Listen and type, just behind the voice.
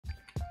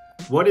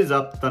What is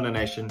up, Thunder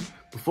Nation?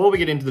 Before we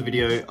get into the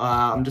video,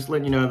 I'm just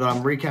letting you know that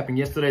I'm recapping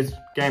yesterday's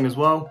game as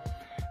well.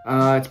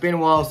 It's been a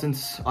while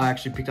since I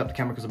actually picked up the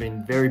camera because I've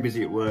been very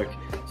busy at work.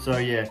 So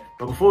yeah,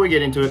 but before we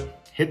get into it,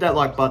 hit that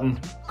like button,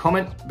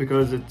 comment,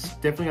 because it's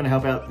definitely going to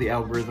help out the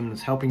algorithm.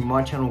 It's helping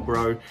my channel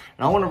grow, and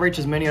I want to reach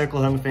as many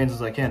Oklahoma fans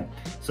as I can.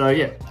 So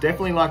yeah,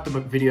 definitely like the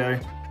video,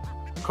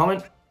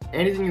 comment,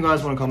 anything you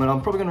guys want to comment.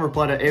 I'm probably going to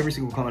reply to every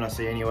single comment I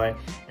see anyway.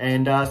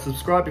 And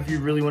subscribe if you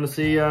really want to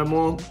see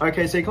more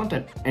OKC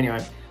content.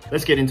 Anyway,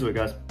 let's get into it,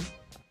 guys.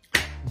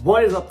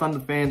 What is up, Thunder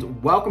fans?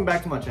 Welcome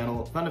back to my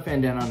channel, Thunder Fan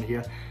Down Under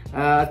here.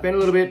 It's been a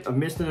little bit. I've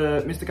missed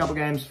a couple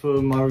games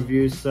for my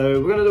reviews, so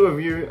we're going to do a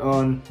review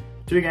on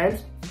 2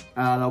 games.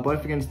 They were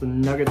both against the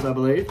Nuggets, I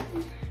believe.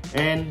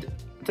 And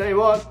I'll tell you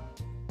what,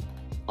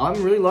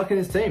 I'm really liking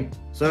this team.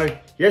 So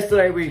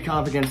yesterday we came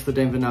up against the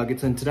Denver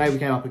Nuggets, and today we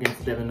came up against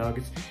the Denver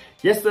Nuggets.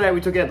 Yesterday we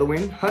took out the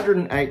win,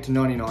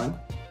 108-99.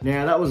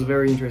 Now that was a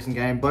very interesting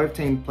game. Both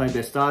teams played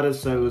their starters,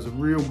 so it was a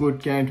real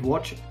good game to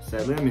watch.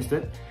 Sadly, I missed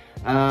it.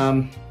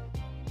 And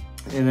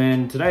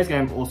then today's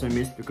game also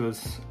missed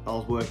because I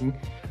was working.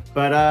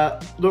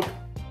 But look,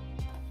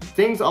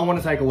 things I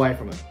want to take away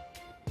from it.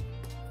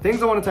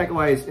 Things I want to take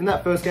away is, in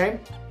that first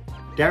game,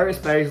 Darius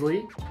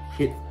Bazley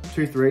hit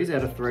 2 threes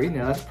out of 3.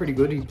 Now that's pretty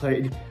good. He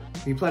played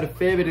a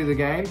fair bit of the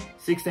game,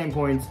 16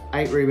 points,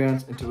 8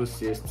 rebounds, and 2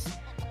 assists.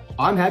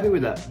 I'm happy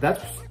with that.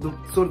 That's the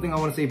sort of thing I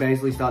want to see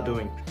Bazley start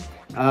doing.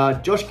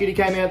 Josh Giddey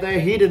came out there.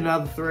 He did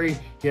another 3.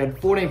 He had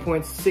 14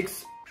 points,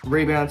 6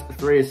 rebounds,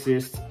 3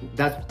 assists.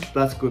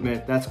 That's good,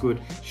 man. That's good.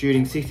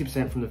 Shooting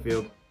 60% from the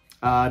field.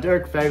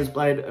 Derek Favors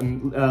played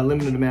a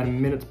limited amount of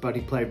minutes, but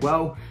he played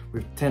well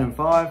with 10 and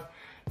 5.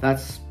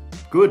 That's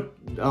good.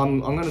 I'm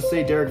going to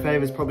see Derek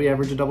Favors probably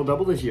average a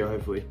double-double this year,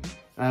 hopefully.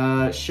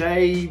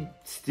 Shea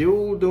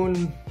still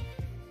doing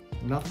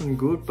nothing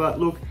good,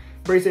 but look,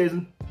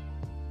 preseason.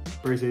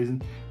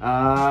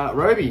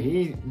 Roby,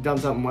 he done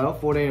something well,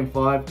 14 and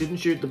 5. Didn't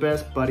shoot the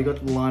best, but he got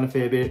to the line a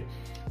fair bit.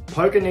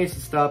 Poker needs to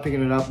start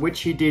picking it up,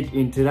 which he did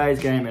in today's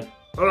game, and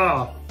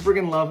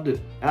friggin' loved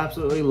it.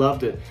 Absolutely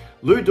loved it.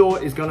 Lou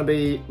Dort is going to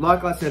be,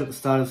 like I said at the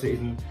start of the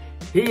season,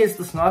 he is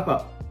the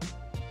sniper.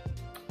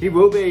 He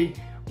will be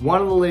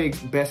one of the league's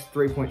best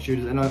 3-point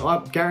shooters, and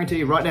I guarantee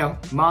you right now,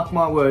 mark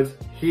my words,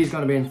 he's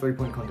going to be in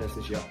 3-point contest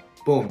this year.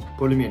 Boom,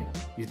 put him in.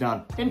 He's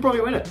done. He'll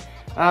probably win it.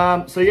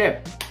 So yeah,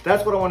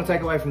 that's what I want to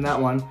take away from that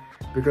one,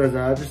 because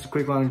just a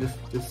quick one, just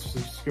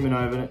skimming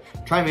over it.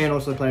 Trey Mann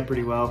also played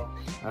pretty well.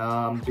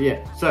 But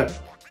yeah, so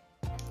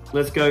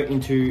let's go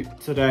into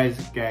today's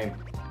game.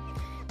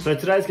 So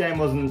today's game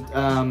wasn't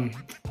a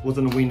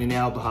win in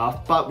our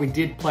behalf, but we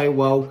did play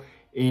well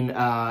in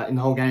the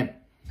whole game.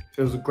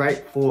 It was a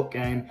great fought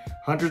game,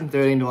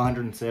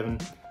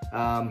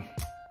 113-107.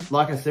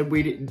 Like I said,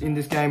 in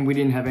this game we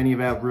didn't have any of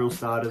our real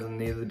starters, and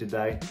neither did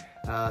they.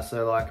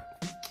 So like,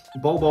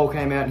 Bol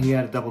came out and he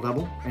had a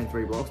double-double and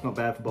 3 blocks, not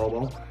bad for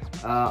Bol.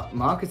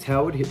 Marcus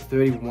Howard hit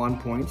 31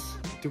 points.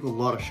 He took a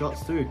lot of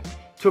shots too.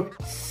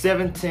 Took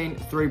 17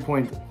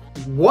 3-point.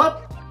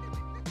 What?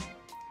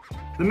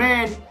 The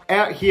man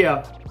out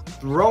here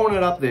throwing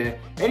it up there,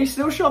 and he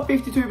still shot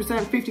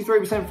 52%,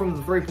 53% from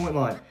the 3-point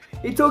line.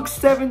 He took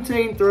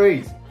 17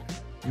 threes.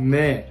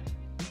 Man.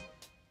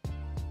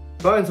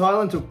 Bones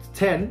Highland took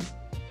 10,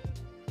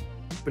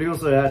 but he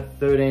also had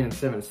 13 and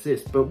 7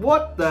 assists. But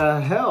what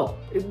the hell?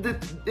 Is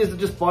it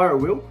just fire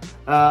at will?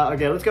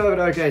 Okay, let's go over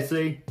to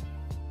OKC.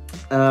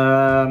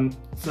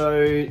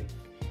 So,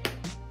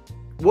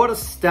 what a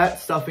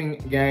stat-stuffing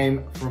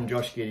game from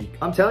Josh Giddey.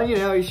 I'm telling you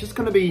now, he's just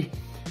going to be,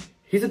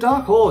 he's a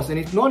dark horse, and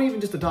he's not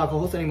even just a dark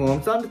horse anymore.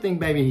 I'm starting to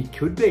think maybe he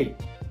could be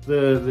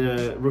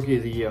the Rookie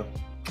of the Year.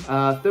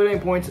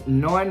 13 points,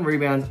 9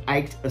 rebounds,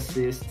 8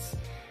 assists.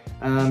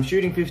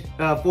 Shooting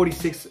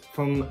 46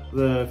 from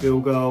the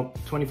field goal,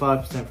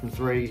 25% from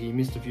 3. He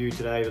missed a few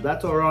today, but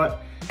that's all right.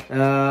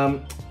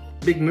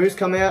 Big Moose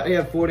come out. He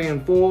had 14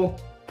 and 4.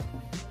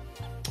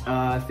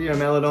 Theo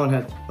Maledon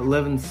had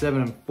 11,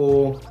 7 and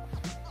 4.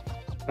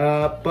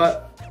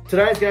 But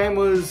today's game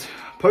was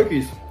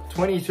Poku's.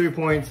 22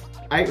 points,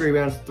 8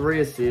 rebounds, 3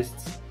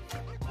 assists.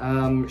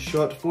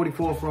 Shot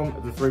 44 from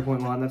the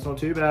 3-point line. That's not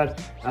too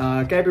bad.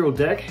 Gabriel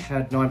Deck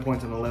had 9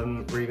 points and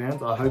 11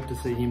 rebounds. I hope to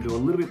see him do a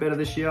little bit better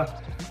this year.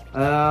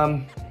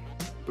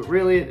 But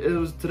really, it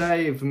was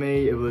today for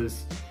me. It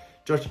was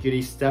Josh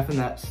Giddey staffing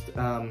that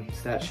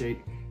stat sheet,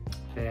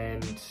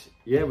 and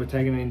yeah, we're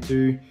taking it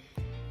into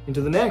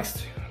the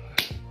next.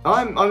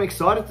 I'm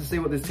excited to see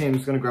what this team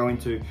is going to grow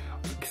into.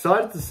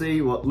 Excited to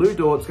see what Lou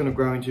Dort's going to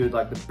grow into,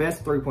 like the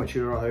best 3-point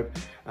shooter, I hope.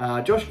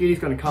 Josh Giddey's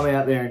going to come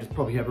out there and just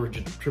probably have a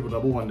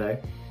triple-double one day.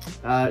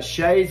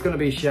 Shea's going to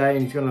be Shea,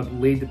 and he's going to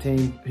lead the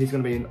team. He's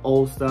going to be an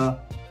all-star.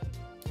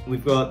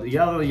 We've got the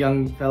other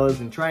young fellas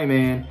in Trey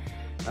Mann,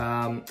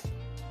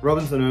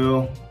 Robinson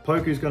Earl.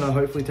 Poku's going to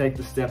hopefully take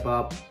the step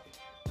up.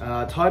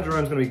 Ty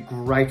Jerome's going to be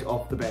great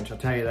off the bench, I'll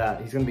tell you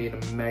that. He's going to be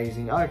an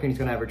amazing, I reckon he's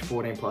going to average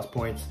 14 plus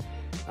points.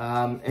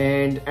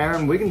 And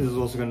Aaron Wiggins is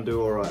also going to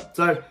do all right.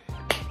 So,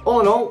 all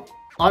in all,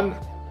 I'm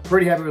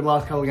pretty happy with the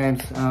last couple of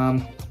games.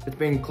 it's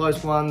been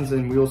close ones,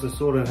 and we also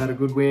sort of had a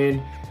good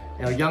win.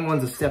 Our young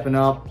ones are stepping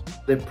up.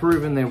 They've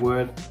proven their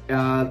worth.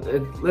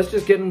 Let's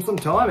just give them some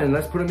time and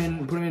let's put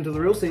them into the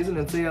real season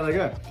and see how they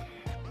go.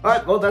 All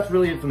right, well, that's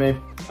really it for me.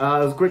 It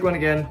was a quick one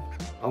again.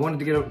 I wanted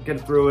to get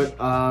it through it.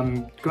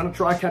 Gonna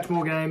try catch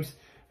more games,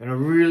 and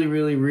I'm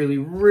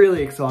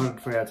really excited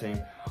for our team.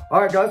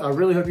 All right, guys, I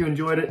really hope you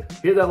enjoyed it.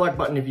 Hit that like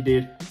button if you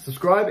did.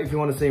 Subscribe if you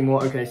want to see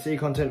more OKC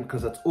content,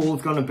 because that's all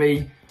it's gonna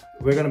be.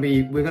 We're gonna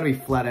be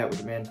flat out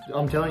with it, man.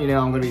 I'm telling you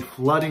now, I'm gonna be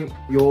flooding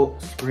your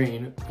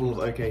screen full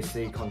of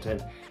OKC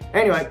content.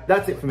 Anyway,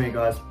 that's it for me,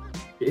 guys.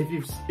 If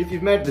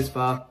you've made it this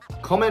far,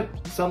 comment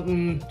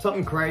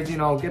something crazy,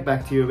 and I'll get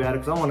back to you about it,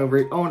 because I want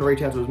to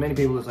reach out to as many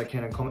people as I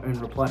can and comment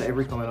and reply to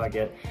every comment I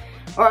get.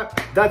 All right,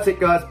 that's it,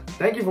 guys.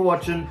 Thank you for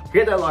watching.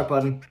 Hit that like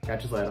button.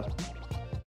 Catch us later.